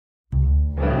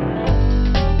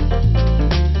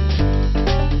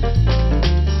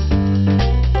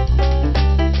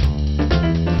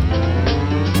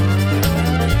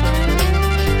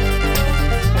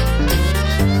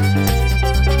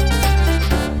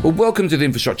Well, welcome to the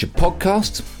Infrastructure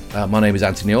Podcast. My name is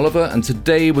Anthony Oliver, and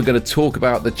today we're going to talk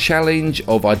about the challenge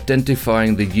of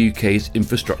identifying the UK's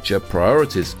infrastructure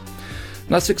priorities.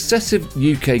 Now, successive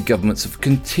UK governments have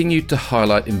continued to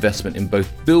highlight investment in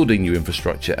both building new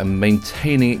infrastructure and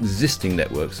maintaining existing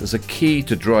networks as a key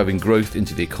to driving growth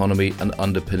into the economy and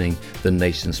underpinning the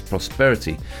nation's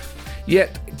prosperity.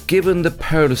 Yet, given the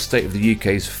perilous state of the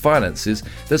UK's finances,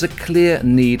 there's a clear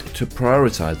need to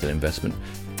prioritise that investment.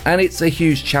 And it's a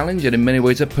huge challenge and in many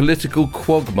ways a political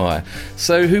quagmire.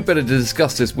 So who better to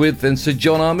discuss this with than Sir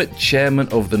John Armitt, Chairman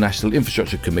of the National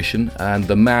Infrastructure Commission and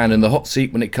the man in the hot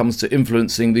seat when it comes to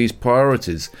influencing these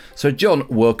priorities. So John,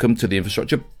 welcome to the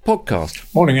Infrastructure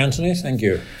Podcast. Morning, Anthony. Thank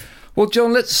you. Well,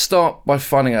 John, let's start by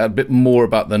finding out a bit more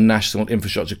about the National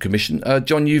Infrastructure Commission.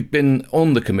 John, you've been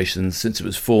on the Commission since it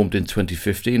was formed in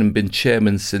 2015 and been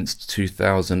chairman since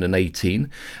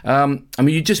 2018.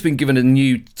 You've just been given a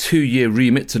new 2-year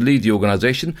remit to lead the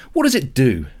organisation. What does it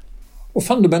do? Well,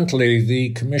 fundamentally,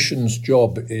 the Commission's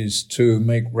job is to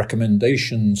make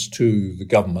recommendations to the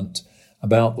government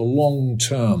about the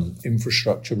long-term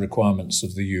infrastructure requirements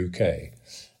of the UK.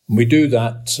 And we do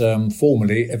that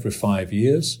formally every 5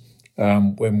 years.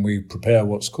 When we prepare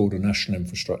what's called a National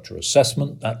Infrastructure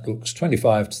Assessment, that looks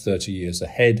 25 to 30 years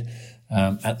ahead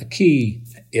at the key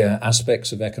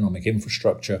aspects of economic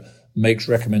infrastructure, makes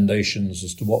recommendations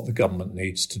as to what the government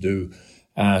needs to do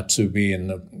to be in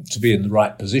the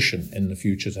right position in the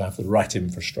future, to have the right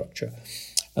infrastructure.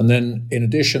 And then in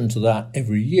addition to that,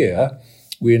 every year,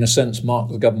 we in a sense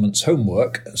mark the government's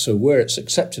homework. So where it's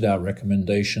accepted our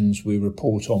recommendations, we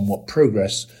report on what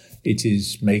progress it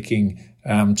is making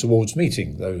towards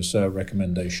meeting those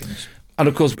recommendations. And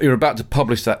of course, you're about to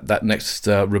publish that next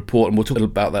report, and we'll talk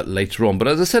about that later on. But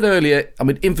as I said earlier,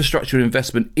 infrastructure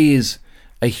investment is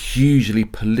a hugely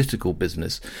political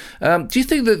business. Do you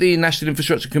think that the National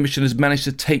Infrastructure Commission has managed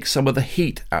to take some of the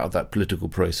heat out of that political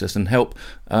process and help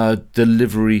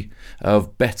delivery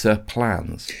of better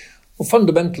plans? Well,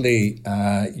 fundamentally,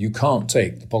 you can't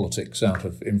take the politics out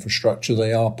of infrastructure.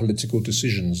 They are political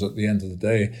decisions at the end of the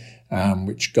day,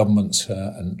 which governments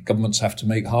have to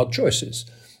make hard choices.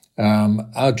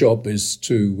 Our job is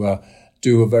to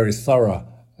do a very thorough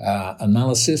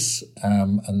analysis,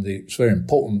 and it's very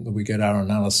important that we get our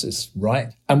analysis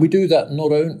right. And we do that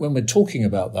not only when we're talking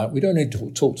about that. We don't need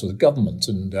to talk to the government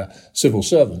and civil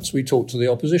servants. We talk to the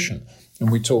opposition.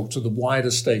 And we talk to the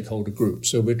wider stakeholder group.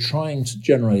 So we're trying to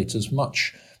generate as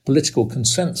much political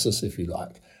consensus, if you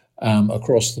like,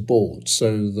 across the board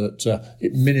so that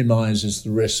it minimises the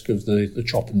risk of the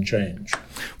chop and change.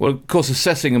 Well, of course,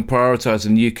 assessing and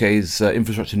prioritising the UK's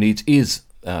infrastructure needs is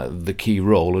the key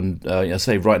role. And I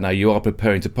say right now you are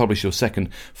preparing to publish your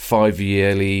second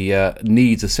 5-yearly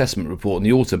needs assessment report in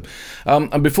the autumn.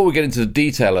 And before we get into the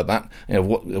detail of that,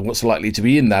 what's likely to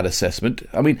be in that assessment,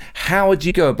 how would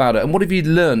you go about it? And what have you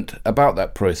learnt about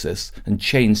that process and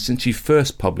changed since you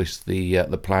first published the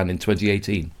plan in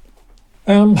 2018?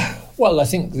 Well, I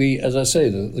think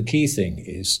the key thing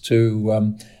is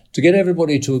to get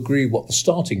everybody to agree what the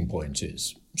starting point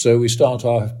is. So we start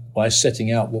by setting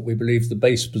out what we believe the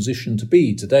base position to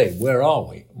be today. Where are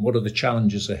we? What are the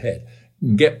challenges ahead?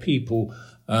 And get people,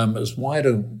 as wide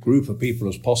a group of people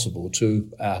as possible,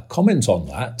 to comment on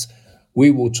that.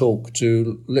 We will talk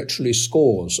to literally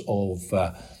scores of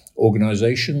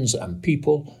organisations and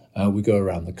people. We go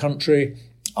around the country.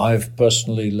 I've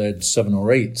personally led 7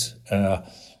 or 8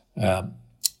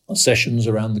 sessions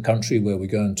around the country where we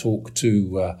go and talk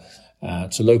to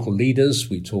local leaders,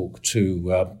 we talk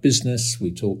to business,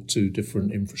 we talk to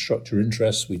different infrastructure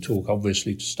interests, we talk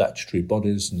obviously to statutory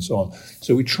bodies and so on.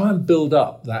 So we try and build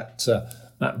up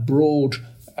that broad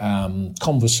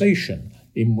conversation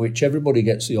in which everybody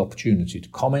gets the opportunity to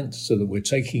comment so that we're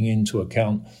taking into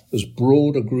account as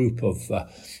broad a group of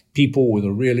people with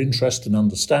a real interest and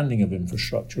understanding of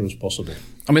infrastructure as possible.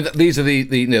 These are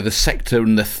the sector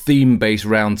and the theme-based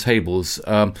roundtables.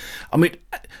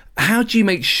 How do you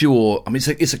make sure,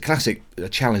 it's a classic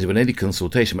challenge of any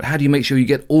consultation, but how do you make sure you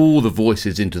get all the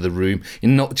voices into the room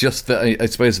and not just,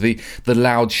 the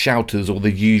loud shouters or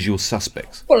the usual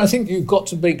suspects? Well, I think you've got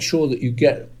to make sure that you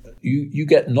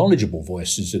get knowledgeable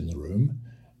voices in the room,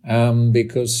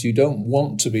 because you don't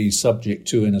want to be subject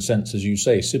to, in a sense, as you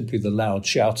say, simply the loud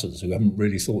shouters who haven't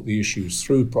really thought the issues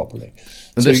through properly.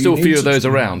 And there's still a few of those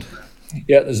around.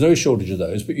 Yeah, there's no shortage of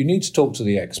those, but you need to talk to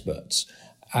the experts.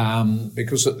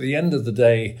 Because at the end of the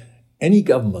day, any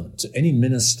government, any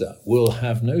minister will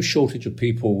have no shortage of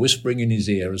people whispering in his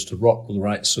ear as to what the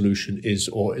right solution is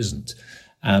or isn't.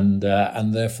 And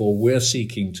therefore we're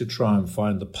seeking to try and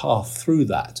find the path through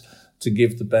that to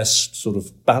give the best sort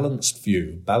of balanced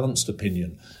view, balanced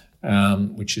opinion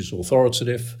which is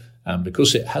authoritative. And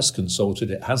because it has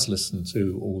consulted, it has listened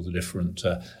to all the different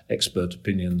expert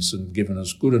opinions and given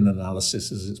as good an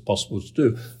analysis as it's possible to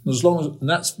do. And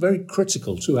that's very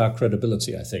critical to our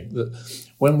credibility, I think, that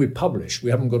when we publish, we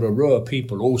haven't got a row of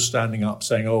people all standing up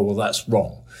saying, oh, well, that's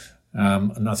wrong.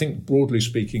 And I think, broadly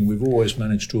speaking, we've always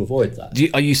managed to avoid that.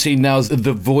 Are you seen now as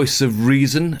the voice of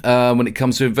reason when it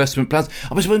comes to investment plans?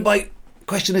 I suppose my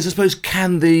question is, I suppose,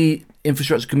 can the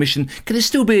Infrastructure Commission, can it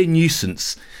still be a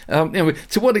nuisance?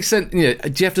 To what extent, do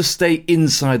you have to stay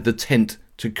inside the tent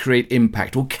to create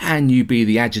impact, or can you be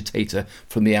the agitator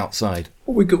from the outside?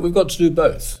 Well, we've got to do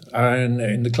both. And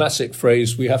in the classic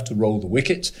phrase, we have to roll the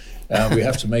wicket. We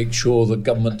have to make sure that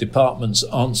government departments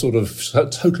aren't sort of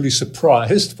totally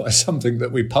surprised by something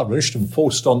that we published and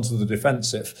forced onto the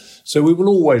defensive. So we will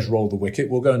always roll the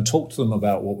wicket. We'll go and talk to them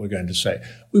about what we're going to say.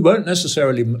 We won't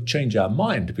necessarily change our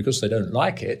mind because they don't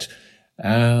like it.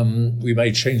 We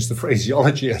may change the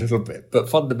phraseology a little bit, but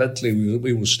fundamentally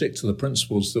we will stick to the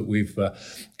principles that we've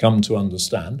come to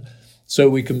understand. So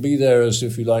we can be there as,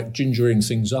 if you like, gingering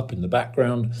things up in the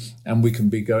background, and we can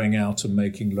be going out and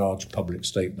making large public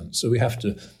statements. So we have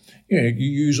to, you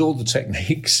use all the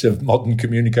techniques of modern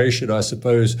communication, I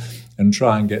suppose, and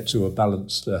try and get to a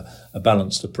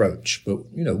balanced approach.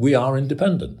 But, we are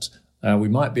independent. We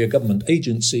might be a government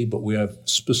agency, but we are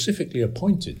specifically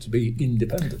appointed to be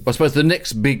independent. I suppose the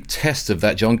next big test of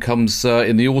that, John, comes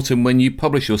in the autumn when you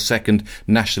publish your second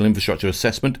National Infrastructure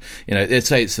Assessment. Let's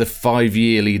say it's the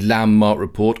 5-yearly landmark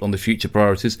report on the future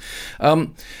priorities.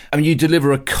 You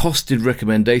deliver a costed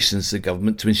recommendations to the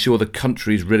government to ensure the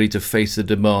country is ready to face the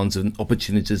demands and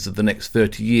opportunities of the next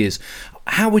 30 years.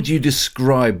 How would you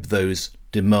describe those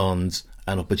demands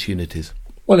and opportunities?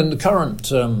 Well, in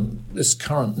the this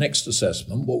current next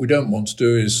assessment, what we don't want to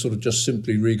do is sort of just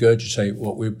simply regurgitate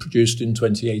what we produced in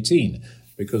 2018,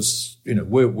 because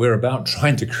we're about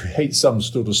trying to create some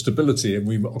sort of stability, and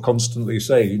we constantly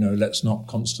say, let's not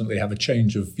constantly have a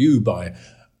change of view by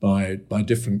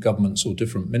different governments or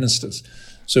different ministers.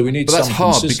 So we need some consistency. But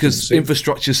that's hard because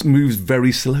infrastructure moves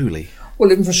very slowly.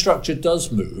 Well, infrastructure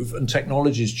does move, and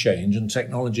technologies change, and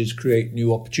technologies create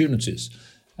new opportunities.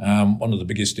 One of the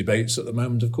biggest debates at the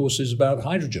moment, of course, is about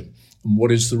hydrogen and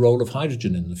what is the role of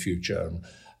hydrogen in the future.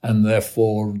 And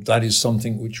therefore, that is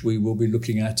something which we will be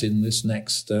looking at in this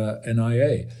next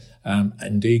NIA.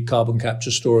 Indeed, carbon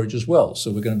capture storage as well. So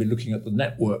we're going to be looking at the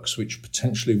networks which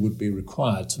potentially would be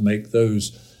required to make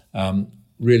those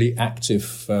really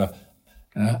active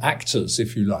actors,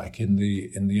 if you like, in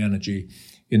the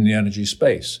energy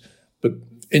space. But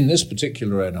in this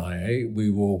particular NIA, we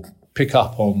will pick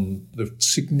up on the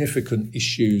significant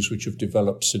issues which have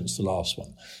developed since the last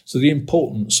one. So the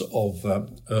importance of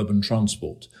urban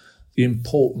transport, the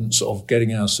importance of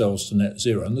getting ourselves to net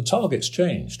zero. And the target's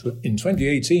changed. In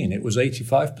 2018, it was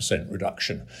 85%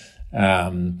 reduction.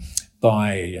 By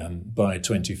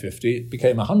 2050, it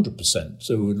became 100%.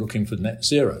 So we're looking for net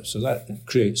zero. So that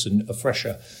creates a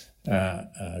fresher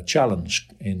challenge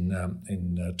in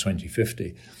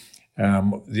 2050.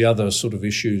 The other sort of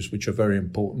issues which are very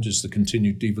important is the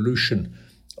continued devolution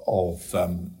of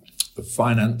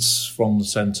finance from the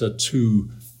centre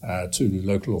to the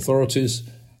local authorities.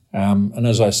 And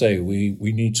as I say,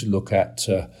 we need to look at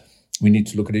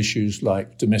issues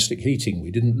like domestic heating.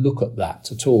 We didn't look at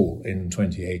that at all in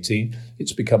 2018.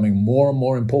 It's becoming more and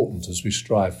more important as we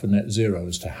strive for net zero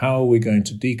as to how are we going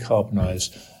to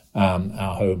decarbonise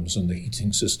our homes and the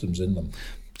heating systems in them.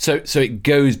 So it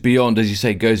goes beyond, as you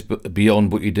say,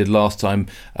 beyond what you did last time,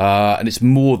 and it's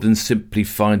more than simply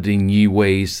finding new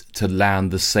ways to land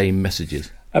the same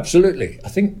messages. Absolutely. I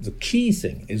think the key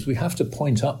thing is we have to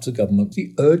point up to government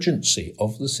the urgency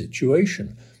of the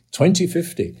situation.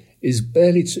 2050 is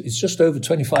it's just over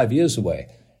 25 years away.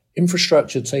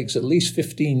 Infrastructure takes at least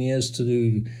 15 years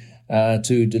to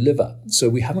deliver. So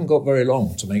we haven't got very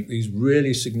long to make these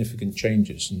really significant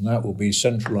changes, and that will be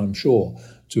central, I'm sure,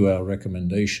 to our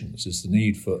recommendations, is the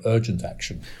need for urgent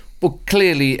action. Well,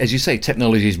 clearly, as you say,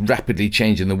 technology is rapidly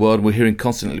changing the world. We're hearing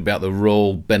constantly about the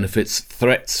role, benefits,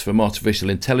 threats from artificial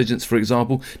intelligence, for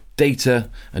example. Data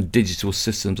and digital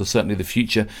systems are certainly the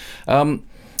future. And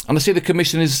I see the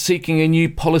Commission is seeking a new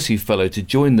policy fellow to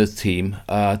join the team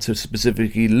to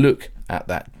specifically look at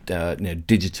that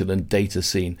digital and data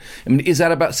scene. I mean, is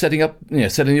that about setting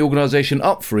the organisation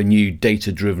up for a new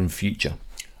data-driven future?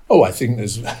 Oh, I think I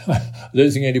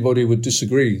don't think anybody would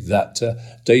disagree that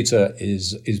data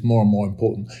is more and more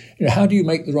important. How do you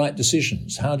make the right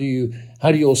decisions? How do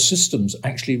your systems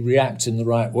actually react in the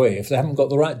right way if they haven't got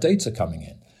the right data coming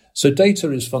in? So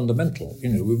data is fundamental.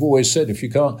 We've always said if you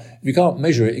can't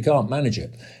measure it, you can't manage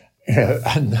it.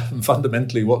 And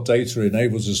fundamentally, what data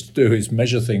enables us to do is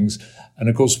measure things. And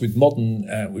of course, with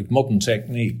modern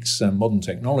techniques and modern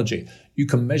technology, you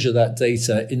can measure that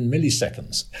data in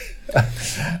milliseconds.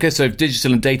 Okay, so if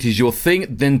digital and data is your thing,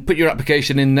 then put your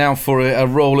application in now for a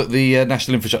role at the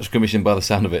National Infrastructure Commission by the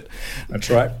sound of it. That's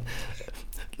right.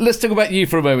 Let's talk about you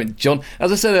for a moment, John.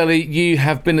 As I said earlier, you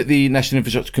have been at the National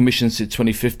Infrastructure Commission since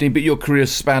 2015, but your career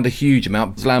spanned a huge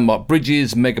amount. Landmark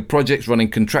bridges, mega projects,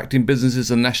 running contracting businesses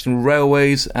and national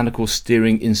railways, and of course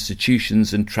steering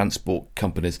institutions and transport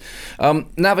companies.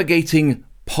 Navigating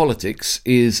politics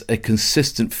is a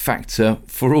consistent factor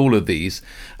for all of these.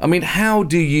 I mean, how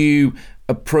do you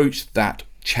approach that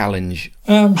challenge?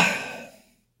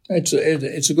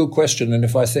 It's a good question, and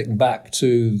if I think back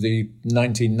to the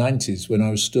 1990s when I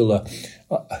was still a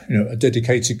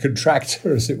dedicated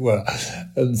contractor, as it were,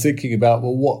 and thinking about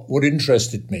what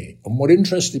interested me, and what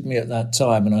interested me at that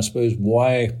time, and I suppose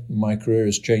why my career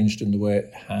has changed in the way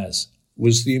it has,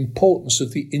 was the importance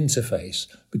of the interface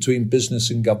between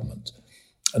business and government.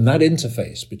 And that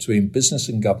interface between business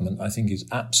and government, I think, is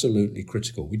absolutely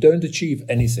critical. We don't achieve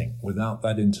anything without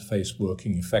that interface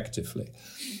working effectively.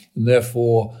 And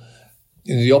therefore,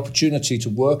 the opportunity to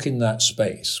work in that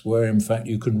space where, in fact,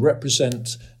 you can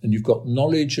represent and you've got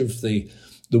knowledge of the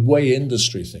way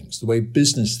industry thinks, the way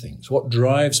business thinks, what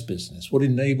drives business, what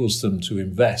enables them to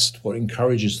invest, what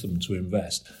encourages them to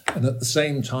invest, and at the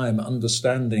same time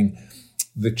understanding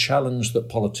the challenge that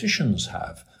politicians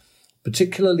have,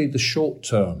 particularly the short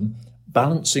term,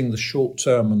 balancing the short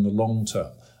term and the long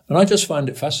term. And I just find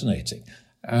it fascinating,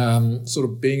 sort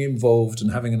of being involved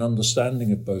and having an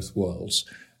understanding of both worlds,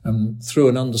 and through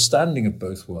an understanding of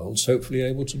both worlds, hopefully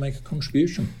able to make a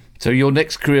contribution. So your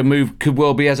next career move could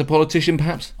well be as a politician,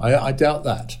 perhaps? I doubt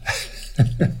that.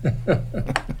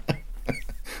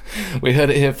 We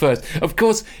heard it here first. Of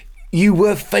course, you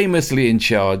were famously in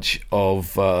charge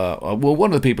of,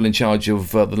 one of the people in charge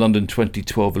of the London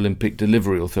 2012 Olympic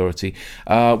Delivery Authority,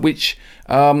 which,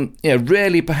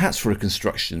 rarely, perhaps for a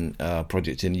construction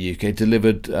project in the UK,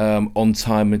 delivered on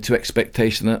time and to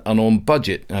expectation and on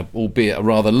budget, albeit a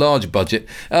rather large budget.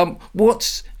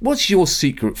 What's your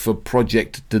secret for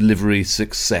project delivery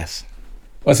success?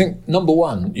 I think, number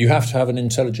one, you have to have an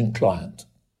intelligent client,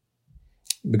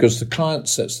 because the client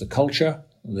sets the culture.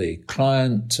 The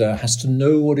client has to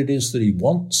know what it is that he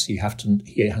wants. He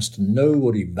has to know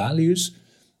what he values.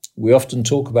 We often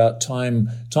talk about time,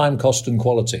 cost, and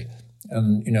quality,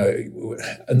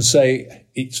 and say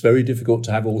it's very difficult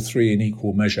to have all three in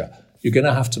equal measure. You're going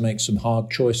to have to make some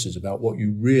hard choices about what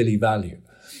you really value.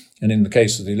 And in the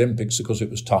case of the Olympics, of course,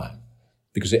 it was time,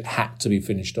 because it had to be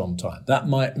finished on time. That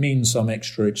might mean some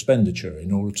extra expenditure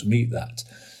in order to meet that.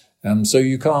 So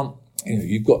you can't.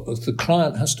 The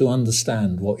client has to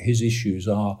understand what his issues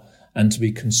are and to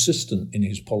be consistent in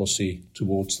his policy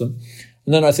towards them.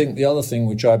 And then I think the other thing,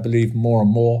 which I believe more and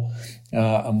more,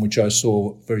 and which I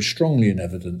saw very strongly in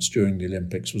evidence during the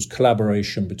Olympics, was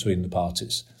collaboration between the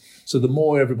parties. So the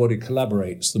more everybody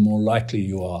collaborates, the more likely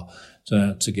you are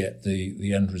to get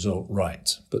the end result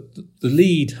right. But the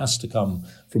lead has to come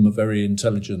from a very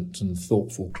intelligent and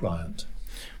thoughtful client.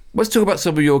 Let's talk about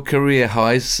some of your career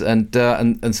highs and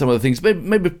some of the things.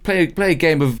 Maybe play a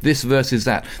game of this versus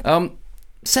that.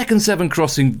 Second Severn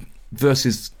Crossing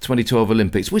versus 2012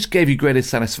 Olympics. Which gave you greatest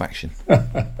satisfaction?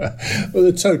 Well,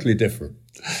 they're totally different.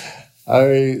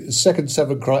 Second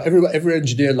Severn Crossing. Every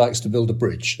engineer likes to build a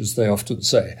bridge, as they often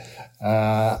say,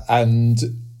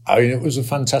 it was a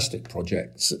fantastic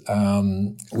project.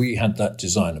 We had that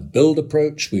design and build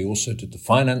approach. We also did the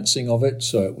financing of it.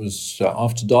 So it was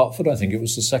after Dartford, I think it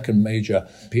was the second major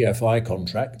PFI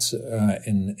contract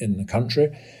in the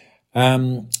country.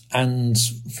 And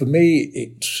for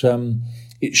me,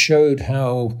 it showed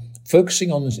how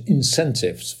focusing on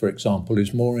incentives, for example,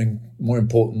 is more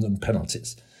important than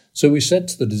penalties. So we said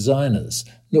to the designers,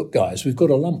 look, guys, we've got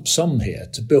a lump sum here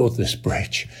to build this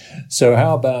bridge. So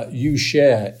how about you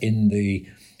share in the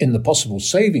possible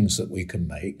savings that we can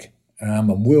make,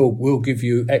 and we'll give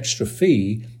you extra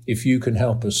fee if you can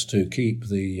help us to keep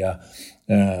the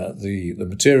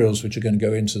materials which are going to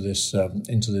go into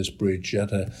this bridge at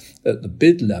the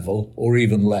bid level or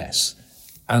even less.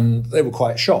 And they were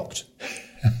quite shocked.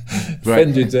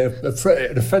 Offended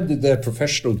their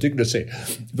professional dignity.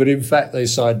 But in fact, they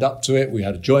signed up to it. We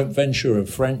had a joint venture of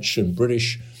French and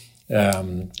British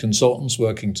consultants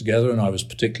working together, and I was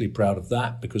particularly proud of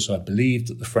that because I believed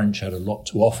that the French had a lot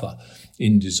to offer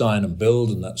in design and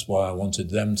build, and that's why I wanted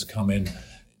them to come in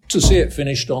to see it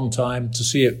finished on time, to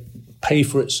see it pay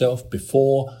for itself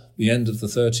before the end of the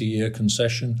 30-year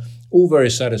concession. All very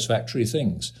satisfactory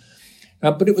things.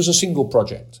 But it was a single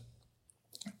project.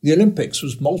 The Olympics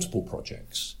was multiple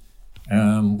projects,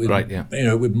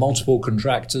 with multiple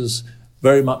contractors,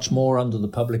 very much more under the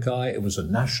public eye. It was a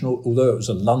national, although it was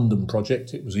a London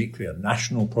project, it was equally a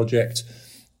national project.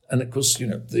 And of course,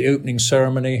 the opening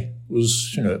ceremony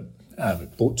was,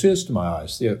 it brought tears to my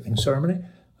eyes, the opening ceremony.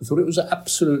 I thought it was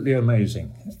absolutely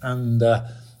amazing. And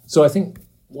so I think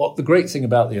what the great thing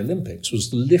about the Olympics was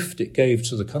the lift it gave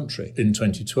to the country in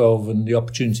 2012 and the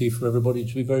opportunity for everybody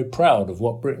to be very proud of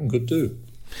what Britain could do.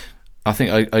 I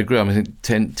think I agree. I think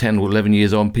 10 or 11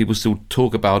 years on, people still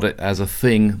talk about it as a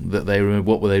thing that they remember.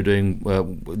 What were they doing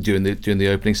during the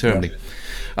opening ceremony?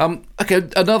 Yeah. Okay,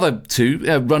 another two,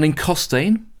 running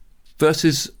Costain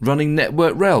versus running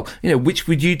Network Rail. Which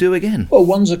would you do again? Well,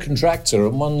 one's a contractor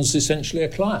and one's essentially a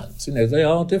client. They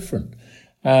are different.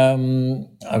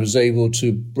 I was able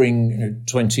to bring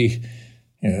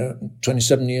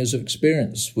 27 years of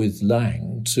experience with Lang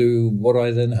to what I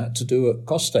then had to do at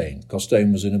Costain.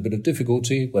 Costain was in a bit of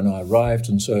difficulty when I arrived,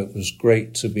 and so it was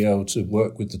great to be able to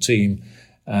work with the team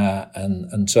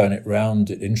and turn it round.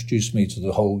 It introduced me to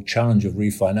the whole challenge of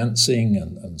refinancing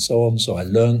and so on, so I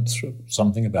learned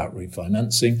something about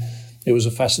refinancing. It was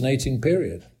a fascinating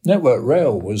period. Network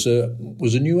Rail was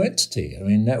a new entity.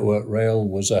 Network Rail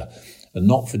was a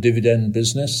not-for-dividend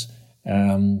business,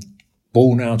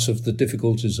 born out of the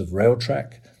difficulties of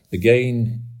Railtrack.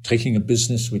 Again, taking a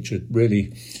business which had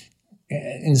really,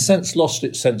 in a sense, lost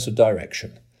its sense of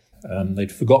direction.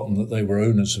 They'd forgotten that they were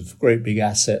owners of a great big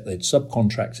asset. They'd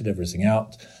subcontracted everything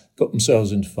out, got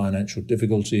themselves into financial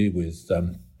difficulty with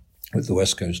the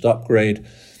West Coast upgrade.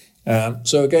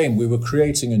 So again, we were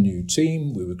creating a new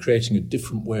team. We were creating a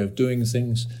different way of doing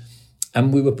things.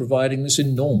 And we were providing this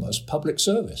enormous public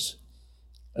service.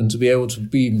 And to be able to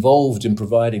be involved in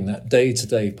providing that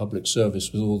day-to-day public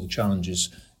service with all the challenges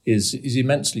is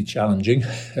immensely challenging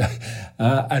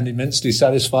and immensely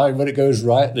satisfying when it goes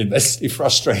right and immensely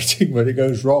frustrating when it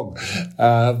goes wrong.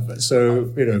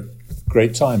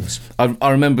 Great times. I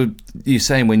remember you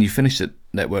saying when you finished at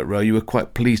Network Rail, you were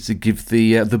quite pleased to give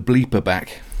the bleeper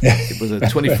back. It was a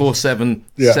 24/7,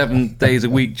 7 days a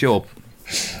week job.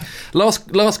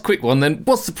 Last quick one then.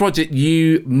 What's the project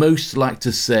you most like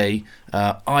to say,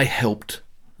 I helped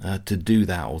to do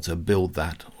that or to build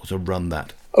that or to run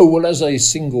that? Oh, well, as a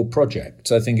single project,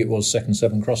 I think it was Second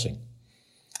Severn Crossing,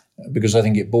 because I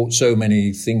think it brought so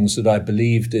many things that I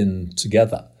believed in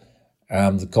together.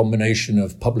 The combination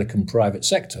of public and private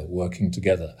sector working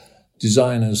together,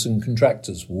 designers and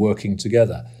contractors working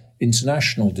together,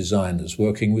 international designers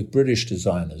working with British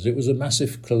designers. It was a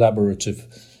massive collaborative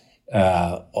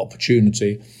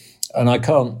opportunity, and I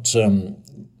can't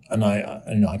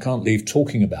I can't leave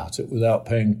talking about it without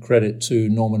paying credit to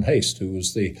Norman Haste, who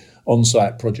was the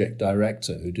on-site project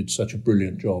director, who did such a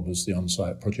brilliant job as the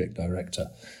on-site project director.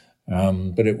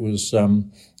 But it was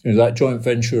that joint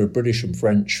venture of British and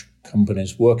French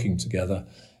companies working together,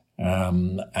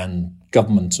 and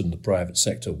government and the private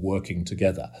sector working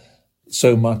together.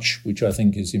 So much which I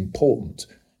think is important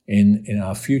in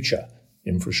our future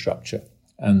infrastructure.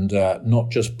 And not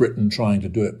just Britain trying to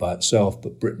do it by itself,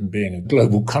 but Britain being a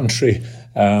global country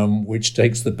which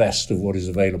takes the best of what is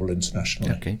available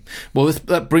internationally. Okay. Well,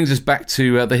 that brings us back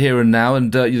to the here and now.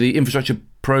 And the Infrastructure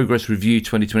Progress Review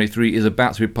 2023 is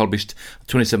about to be published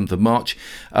 27th of March,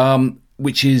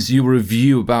 which is your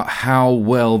review about how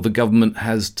well the government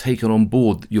has taken on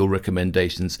board your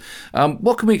recommendations.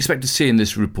 What can we expect to see in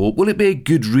this report? Will it be a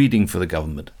good reading for the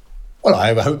government? Well,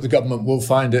 I hope the government will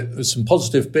find it with some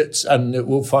positive bits, and it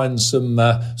will find some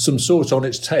sort on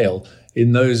its tail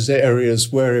in those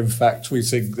areas where, in fact, we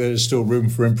think there's still room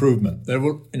for improvement. There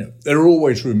are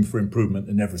always room for improvement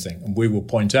in everything, and we will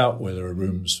point out where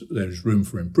there's room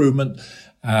for improvement,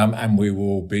 and we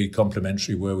will be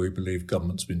complimentary where we believe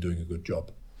government's been doing a good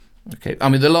job. Okay.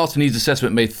 The last needs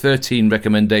assessment made 13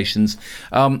 recommendations.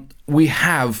 We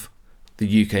have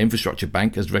the UK Infrastructure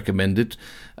Bank as recommended.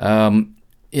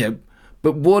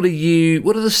 But what are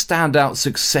the standout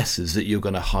successes that you're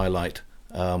going to highlight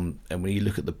and when you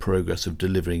look at the progress of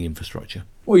delivering infrastructure?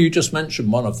 Well, you just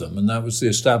mentioned one of them, and that was the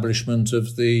establishment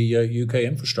of the UK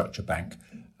Infrastructure Bank.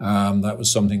 That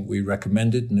was something we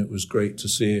recommended, and it was great to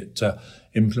see it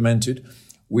implemented.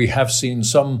 We have seen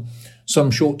some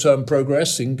short-term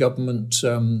progress in government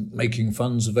making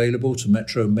funds available to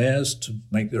metro mayors to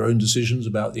make their own decisions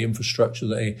about the infrastructure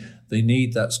they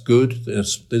need. That's good.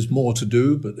 There's more to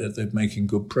do, but they're making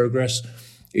good progress.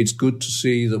 It's good to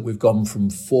see that we've gone from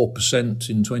 4%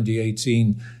 in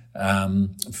 2018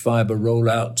 fibre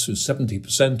rollout to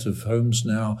 70% of homes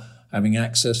now having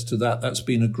access to that. That's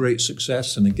been a great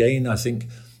success. And again, I think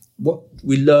what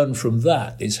we learn from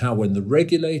that is how when the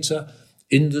regulator,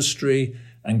 industry,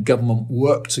 and government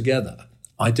work together,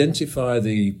 identify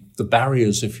the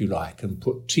barriers, if you like, and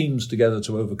put teams together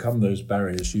to overcome those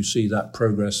barriers, you see that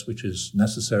progress which is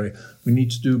necessary. We need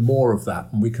to do more of that,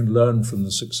 and we can learn from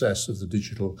the success of the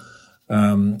digital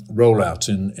rollout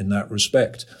in that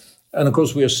respect. And of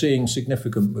course, we are seeing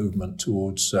significant movement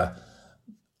towards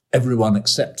everyone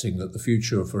accepting that the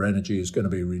future for energy is going to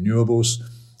be renewables.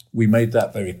 We made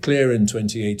that very clear in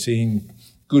 2018.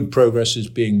 Good progress is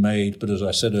being made, but as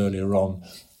I said earlier on,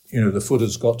 the foot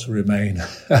has got to remain.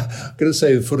 I'm going to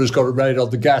say the foot has got to remain on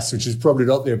the gas, which is probably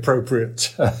not the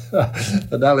appropriate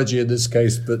analogy in this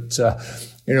case. But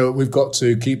we've got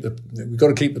to keep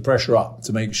the pressure up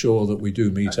to make sure that we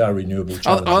do meet our renewable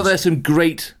challenges. Are there some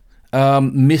great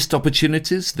missed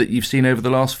opportunities that you've seen over the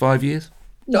last 5 years?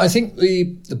 No, I think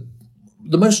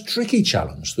the most tricky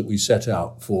challenge that we set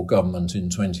out for government in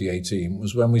 2018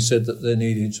 was when we said that there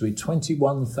needed to be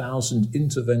 21,000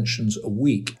 interventions a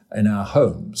week in our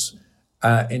homes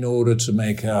in order to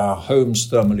make our homes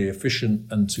thermally efficient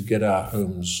and to get our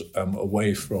homes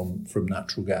away from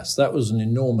natural gas. That was an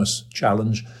enormous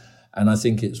challenge, and I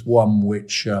think it's one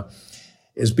which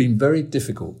has been very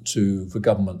difficult for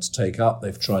government to take up.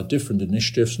 They've tried different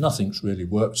initiatives. Nothing's really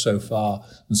worked so far.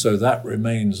 And so that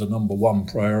remains a number one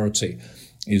priority,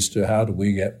 is to how do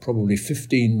we get probably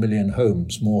 15 million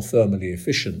homes more thermally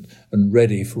efficient and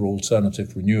ready for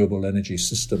alternative renewable energy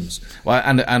systems. Well,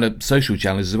 and a social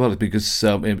challenge as well, because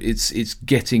it's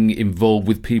getting involved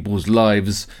with people's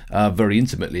lives very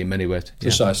intimately in many ways. Yeah.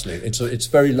 Precisely. It's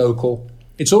very local.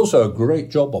 It's also a great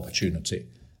job opportunity,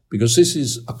 because this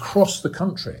is across the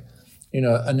country,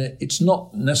 and it's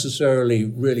not necessarily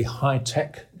really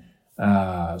high-tech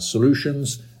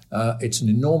solutions. It's an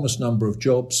enormous number of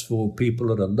jobs for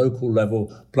people at a local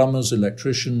level, plumbers,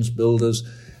 electricians, builders.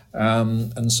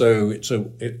 And so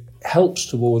it helps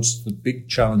towards the big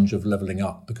challenge of levelling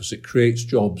up, because it creates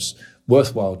jobs,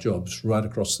 worthwhile jobs, right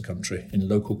across the country in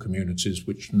local communities,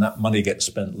 and that money gets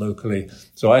spent locally.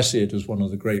 So I see it as one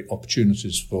of the great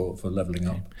opportunities for levelling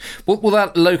up. Well,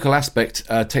 that local aspect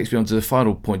takes me on to the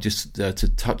final point, just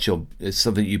to touch on. It's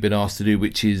something you've been asked to do,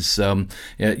 which is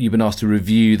you've been asked to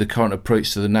review the current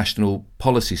approach to the national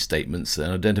policy statements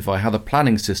and identify how the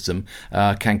planning system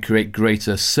can create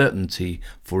greater certainty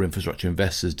for infrastructure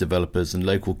investors, developers and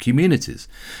local communities.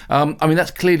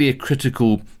 That's clearly a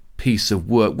critical piece of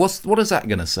work. What is that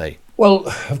going to say? Well,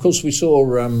 of course, we saw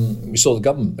the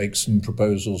government make some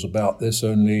proposals about this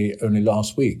only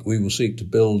last week. We will seek to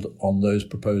build on those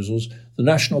proposals. The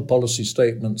national policy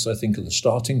statements, I think, are the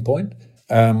starting point.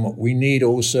 We need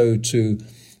also to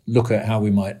look at how we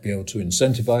might be able to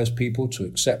incentivize people to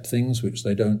accept things which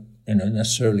they don't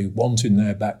necessarily want in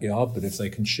their backyard, but if they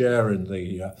can share in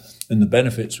the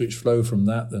benefits which flow from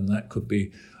that, then that could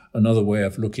be another way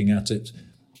of looking at it.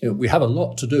 We have a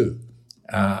lot to do,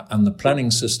 and the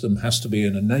planning system has to be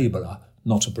an enabler,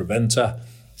 not a preventer,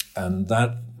 and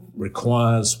that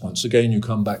requires, once again, you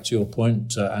come back to your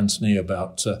point, Anthony,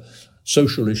 about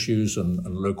social issues and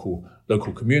local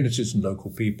communities and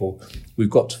local people. We've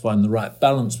got to find the right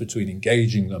balance between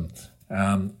engaging them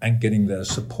and getting their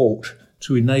support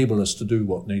to enable us to do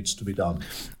what needs to be done.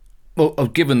 Well,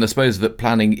 given, I suppose, that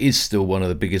planning is still one of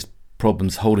the biggest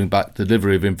problems holding back the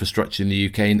delivery of infrastructure in the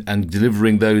UK and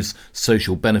delivering those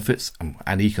social benefits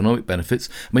and economic benefits,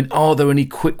 are there any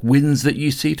quick wins that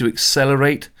you see to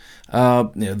accelerate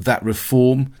that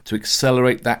reform, to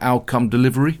accelerate that outcome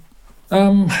delivery?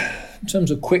 In terms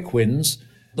of quick wins,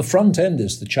 the front end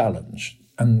is the challenge,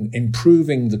 and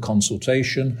improving the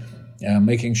consultation,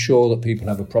 making sure that people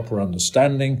have a proper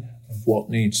understanding of what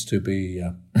needs to be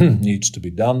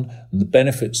done and the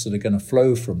benefits that are going to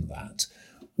flow from that.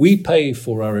 We pay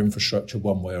for our infrastructure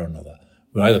one way or another.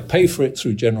 We either pay for it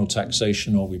through general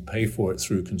taxation or we pay for it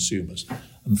through consumers.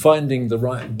 And finding the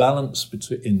right balance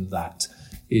in that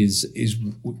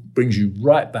brings you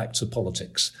right back to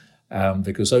politics,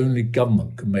 because only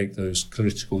government can make those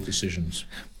critical decisions.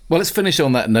 Well, let's finish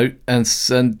on that note, and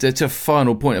to a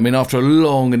final point. After a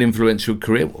long and influential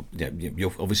career,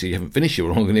 you obviously haven't finished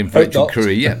your long and influential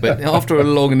career yet, but after a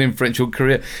long and influential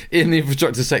career in the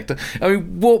infrastructure sector,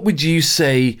 what would you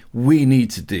say we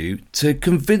need to do to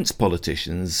convince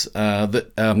politicians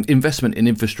that investment in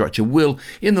infrastructure will,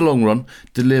 in the long run,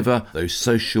 deliver those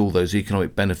social, those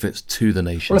economic benefits to the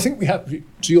nation? Well, I think we have,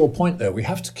 to your point there, we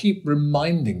have to keep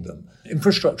reminding them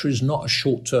infrastructure is not a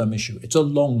short-term issue, it's a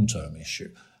long-term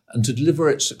issue. And to deliver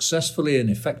it successfully and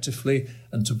effectively,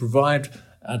 and to provide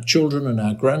our children and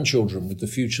our grandchildren with the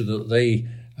future that they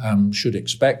should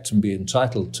expect and be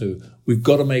entitled to, we've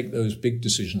got to make those big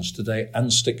decisions today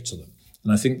and stick to them.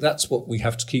 And I think that's what we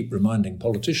have to keep reminding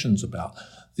politicians about.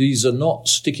 These are not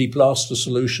sticky plaster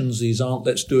solutions. These aren't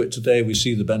let's do it today, we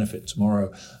see the benefit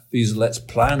tomorrow. These are let's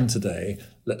plan today,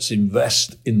 let's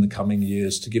invest in the coming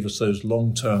years to give us those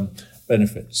long-term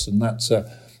benefits. And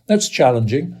that's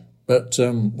challenging, but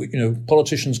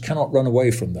politicians cannot run away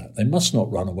from that. They must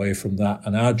not run away from that.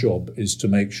 And our job is to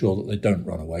make sure that they don't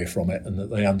run away from it and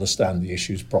that they understand the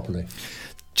issues properly.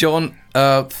 John,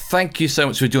 thank you so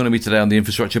much for joining me today on the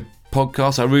Infrastructure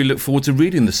Podcast. I really look forward to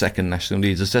reading the second National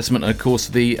Needs Assessment and, of course,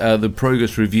 the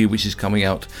progress review, which is coming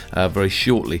out very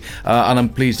shortly. And I'm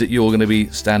pleased that you're going to be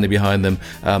standing behind them,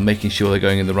 making sure they're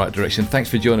going in the right direction. Thanks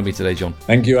for joining me today, John.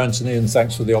 Thank you, Anthony, and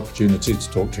thanks for the opportunity to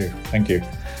talk to you. Thank you.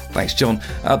 Thanks, John.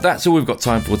 That's all we've got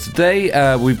time for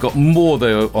today. We've got more,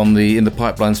 though, in the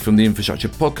pipelines from the Infrastructure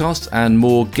Podcast and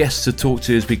more guests to talk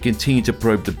to as we continue to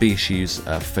probe the big issues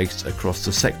faced across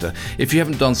the sector. If you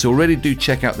haven't done so already, do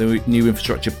check out the new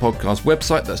Infrastructure Podcast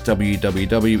website. That's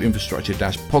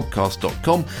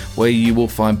www.infrastructure-podcast.com, where you will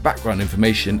find background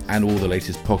information and all the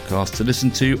latest podcasts to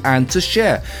listen to and to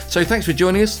share. So thanks for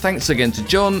joining us. Thanks again to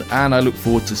John, and I look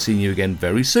forward to seeing you again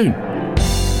very soon.